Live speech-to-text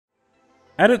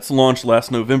At its launch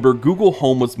last November, Google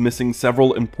Home was missing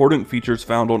several important features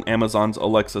found on Amazon's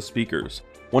Alexa speakers.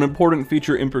 One important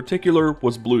feature in particular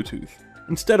was Bluetooth.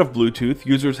 Instead of Bluetooth,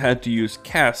 users had to use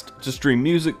Cast to stream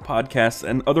music, podcasts,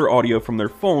 and other audio from their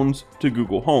phones to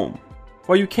Google Home.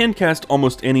 While you can cast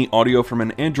almost any audio from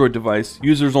an Android device,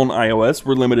 users on iOS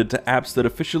were limited to apps that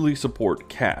officially support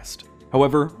Cast.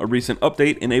 However, a recent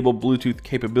update enabled Bluetooth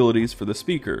capabilities for the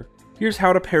speaker. Here's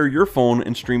how to pair your phone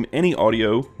and stream any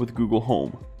audio with Google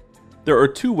Home. There are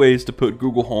two ways to put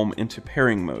Google Home into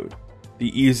pairing mode.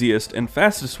 The easiest and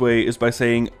fastest way is by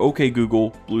saying, "OK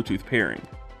Google, Bluetooth pairing."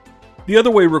 The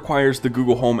other way requires the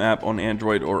Google Home app on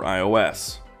Android or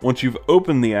iOS. Once you've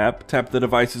opened the app, tap the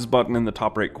Devices button in the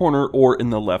top right corner or in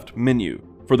the left menu.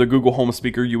 For the Google Home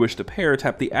speaker you wish to pair,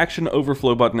 tap the Action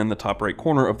Overflow button in the top right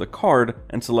corner of the card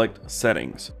and select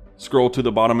Settings. Scroll to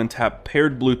the bottom and tap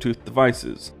Paired Bluetooth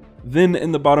Devices. Then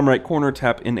in the bottom right corner,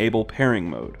 tap Enable Pairing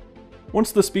Mode.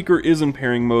 Once the speaker is in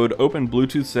pairing mode, open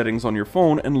Bluetooth settings on your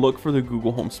phone and look for the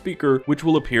Google Home speaker, which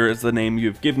will appear as the name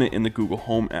you've given it in the Google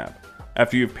Home app.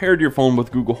 After you've paired your phone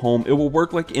with Google Home, it will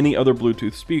work like any other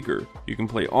Bluetooth speaker. You can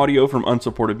play audio from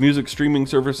unsupported music streaming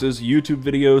services, YouTube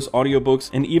videos,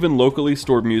 audiobooks, and even locally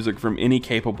stored music from any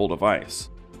capable device.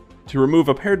 To remove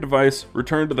a paired device,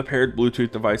 return to the Paired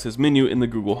Bluetooth Devices menu in the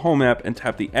Google Home app and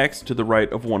tap the X to the right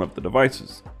of one of the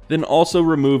devices. Then also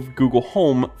remove Google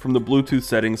Home from the Bluetooth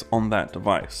settings on that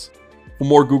device. For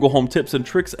more Google Home tips and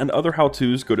tricks and other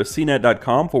how-tos, go to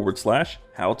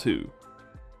cnet.com/how-to.